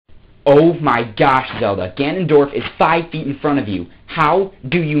Oh my gosh, Zelda. Ganondorf is 5 feet in front of you. How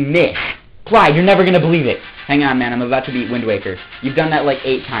do you miss? Clyde, you're never gonna believe it. Hang on, man. I'm about to beat Wind Waker. You've done that like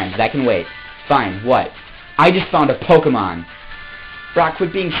 8 times. That can wait. Fine. What? I just found a Pokemon. Brock,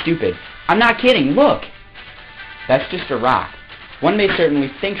 quit being stupid. I'm not kidding. Look. That's just a rock. One may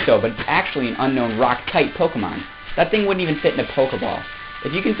certainly think so, but it's actually an unknown rock-type Pokemon. That thing wouldn't even fit in a Pokeball.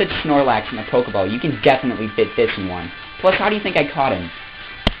 If you can fit Snorlax in a Pokeball, you can definitely fit this in one. Plus, how do you think I caught him?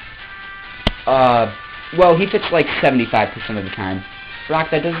 Well, he fits like 75% of the time. Brock,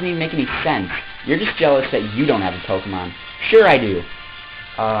 that doesn't even make any sense. You're just jealous that you don't have a Pokemon. Sure I do.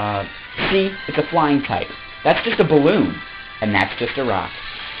 See? It's a flying type. That's just a balloon. And that's just a rock.